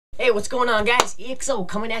Hey, what's going on, guys? EXO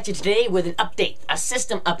coming at you today with an update, a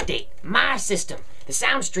system update. My system, the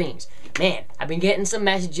Soundstreams. Man, I've been getting some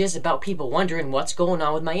messages about people wondering what's going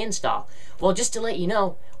on with my install. Well, just to let you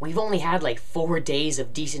know, we've only had like 4 days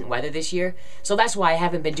of decent weather this year, so that's why I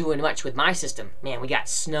haven't been doing much with my system. Man, we got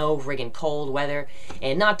snow, friggin' cold weather,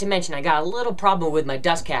 and not to mention I got a little problem with my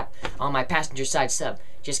dust cap on my passenger side sub.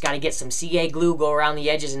 Just gotta get some CA glue, go around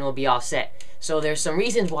the edges, and we'll be all set. So there's some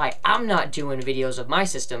reasons why I'm not doing videos of my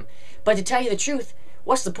system, but to tell you the truth,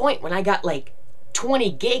 what's the point when I got like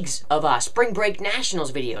 20 gigs of Spring Break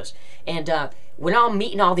Nationals videos? And when I'm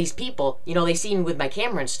meeting all these people, you know, they see me with my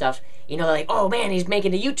camera and stuff, you know, they're like, oh man, he's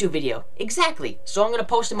making a YouTube video. Exactly. So I'm going to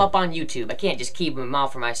post them up on YouTube. I can't just keep them all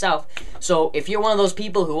for myself. So if you're one of those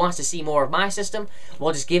people who wants to see more of my system,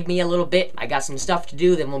 well, just give me a little bit. I got some stuff to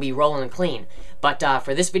do, then we'll be rolling and clean. But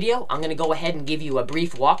for this video, I'm going to go ahead and give you a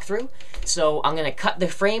brief walkthrough. So I'm going to cut the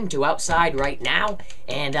frame to outside right now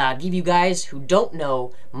and give you guys who don't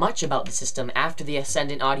know much about the system after the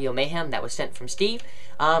Ascendant Audio Mayhem that was sent from Steve,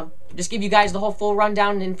 just give you guys the whole full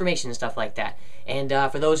rundown and information and stuff like that. And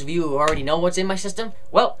for those of you who already know what's in my system,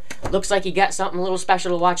 well, looks like you got something a little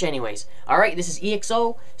special to watch anyways. Alright, this is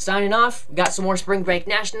EXO signing off. We got some more Spring Break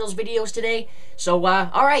Nationals videos today. So,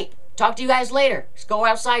 alright, talk to you guys later. Let's go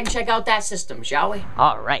outside and check out that system, shall we?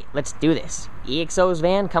 Alright, let's do this. EXO's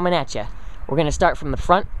van coming at ya. We're going to start from the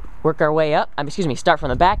front, work our way up. Start from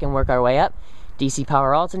the back and work our way up. DC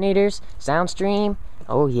power alternators, Soundstream.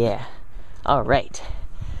 Oh yeah. Alright.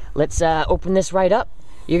 Let's open this right up.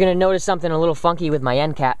 You're going to notice something a little funky with my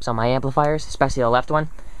end caps on my amplifiers, especially the left one.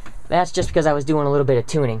 That's just because I was doing a little bit of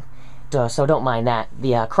tuning, so don't mind that.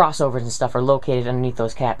 The crossovers and stuff are located underneath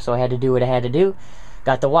those caps, so I had to do what I had to do.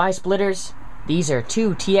 Got the Y splitters. These are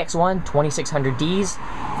two TX1 2600Ds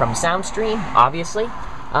from Soundstream, obviously.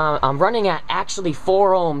 I'm running at actually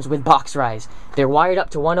 4 ohms with box rise. They're wired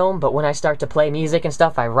up to 1 ohm, but when I start to play music and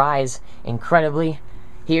stuff, I rise incredibly.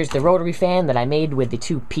 Here's the rotary fan that I made with the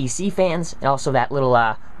 2 PC fans, and also that little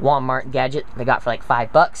Walmart gadget I got for like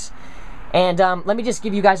 $5. And let me just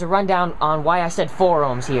give you guys a rundown on why I said 4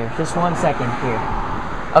 ohms here. Just 1 second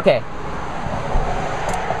here. Okay.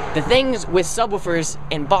 The things with subwoofers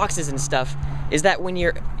and boxes and stuff is that when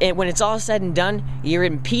it's all said and done, your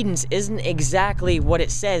impedance isn't exactly what it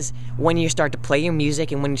says when you start to play your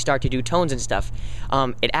music and when you start to do tones and stuff.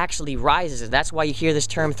 It actually rises. That's why you hear this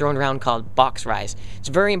term thrown around called box rise. It's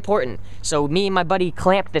very important. So me and my buddy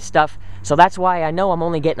clamped this stuff, so that's why I know I'm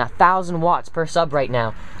only getting 1,000 watts per sub right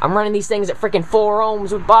now. I'm running these things at freaking 4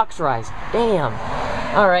 ohms with box rise. Damn.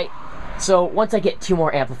 Alright, so once I get 2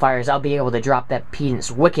 more amplifiers, I'll be able to drop that impedance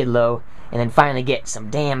wicked low and then finally get some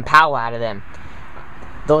damn power out of them.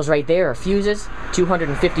 Those right there are fuses,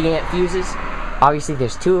 250 amp fuses. Obviously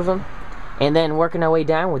there's 2 of them. And then working our way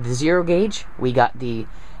down with the 0 gauge, we got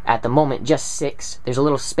at the moment, just 6. There's a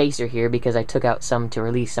little spacer here because I took out some to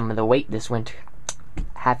release some of the weight this winter.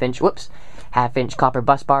 Half-inch copper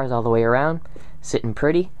bus bars all the way around, sitting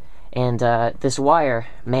pretty. And this wire,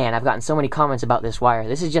 man, I've gotten so many comments about this wire.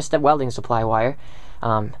 This is just a welding supply wire.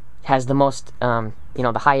 Has the most, you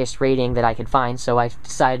know, the highest rating that I could find, so I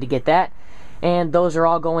decided to get that. And those are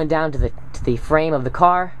all going down to the frame of the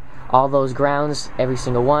car. All those grounds, every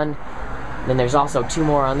single one. Then there's also 2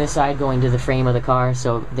 more on this side going to the frame of the car,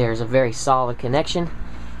 so there's a very solid connection.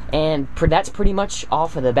 And that's pretty much all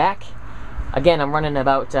for the back. Again, I'm running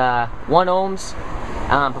about 1 ohms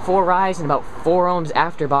before rise and about 4 ohms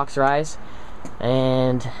after box rise.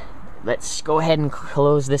 And let's go ahead and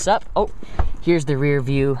close this up. Oh, here's the rear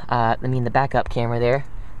view, the backup camera there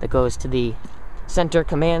that goes to the center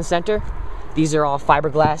command center. These are all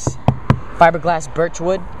fiberglass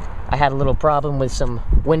birchwood. I had a little problem with some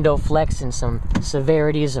window flex and some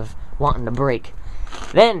severities of wanting to break.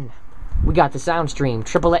 Then we got the Soundstream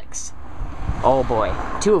XXX. Oh boy,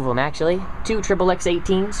 2 of them actually. 2 XXX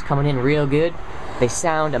 18's coming in real good. They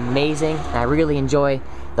sound amazing. I really enjoy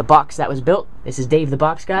the box that was built. This is Dave the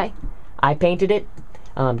Box Guy. I painted it.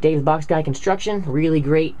 Dave the Box Guy construction, really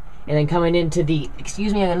great. And then coming into the,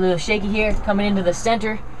 excuse me, I'm a little shaky here. Coming into the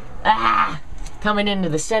center. Coming into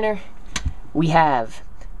the center, we have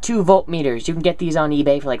 2 voltmeters. You can get these on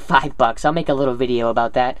eBay for like $5. I'll make a little video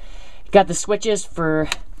about that. Got the switches for,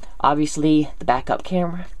 obviously, the backup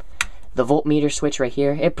camera. The voltmeter switch right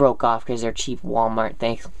here. It broke off because they're cheap Walmart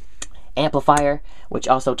things. Amplifier, which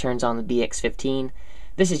also turns on the BX-15.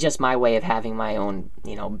 This is just my way of having my own,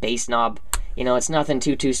 you know, bass knob. You know, it's nothing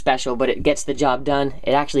too special, but it gets the job done.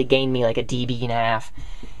 It actually gained me like a dB.5.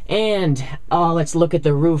 And, oh, let's look at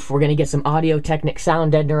the roof. We're going to get some AudioTechnix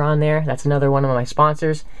sound deadener on there. That's another one of my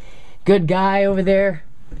sponsors. Good guy over there.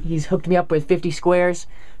 He's hooked me up with 50 squares.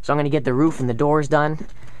 So I'm going to get the roof and the doors done.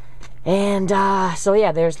 And so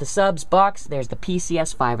yeah, there's the subs box, there's the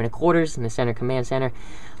PCS 5 1/4 in the center command center,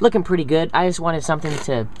 looking pretty good. I just wanted something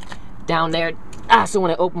to down there, so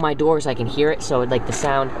when I open my doors I can hear it, so like the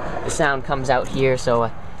sound comes out here,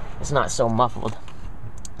 so it's not so muffled.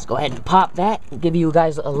 Let's go ahead and pop that and give you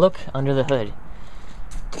guys a look under the hood.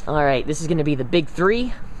 All right, this is going to be the Big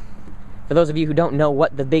 3. For those of you who don't know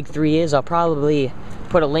what the Big 3 is, I'll probably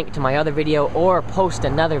put a link to my other video or post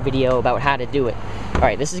another video about how to do it. All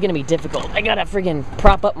right, this is gonna be difficult. I gotta friggin'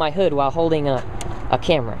 prop up my hood while holding a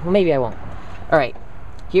camera. Well, maybe I won't. All right,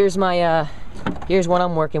 here's my, here's what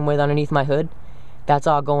I'm working with underneath my hood. That's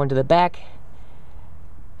all going to the back.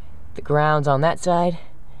 The ground's on that side.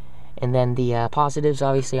 And then the positives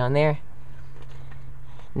obviously on there.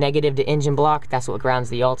 Negative to engine block, that's what grounds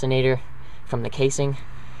the alternator from the casing.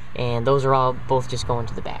 And those are all both just going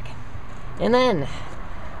to the back. And then,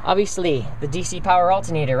 obviously, the DC power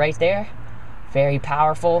alternator right there. Very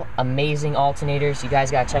powerful, amazing alternators. You guys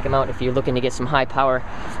gotta check them out if you're looking to get some high power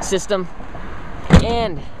system.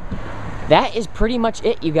 And that is pretty much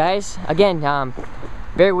it, you guys. Again,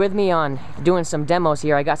 bear with me on doing some demos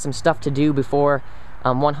here. I got some stuff to do before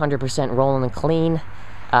 100% rolling and clean.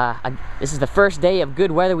 This is the first day of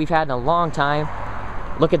good weather we've had in a long time.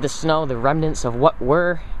 Look at the snow, the remnants of what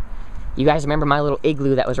were. You guys remember my little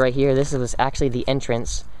igloo that was right here? This was actually the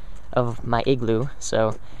entrance of my igloo.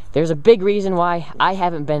 So there's a big reason why I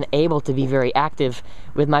haven't been able to be very active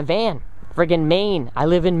with my van. Friggin' Maine. I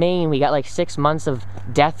live in Maine. We got like 6 months of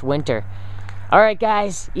death winter. All right,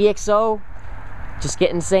 guys. EXO. Just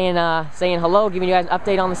saying hello, giving you guys an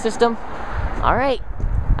update on the system. All right.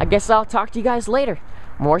 I guess I'll talk to you guys later.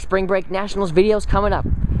 More Spring Break Nationals videos coming up.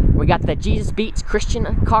 We got the Jesus Beats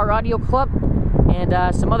Christian Car Audio Club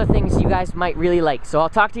and some other things you guys might really like. So I'll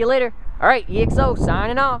talk to you later. All right, EXO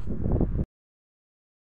signing off.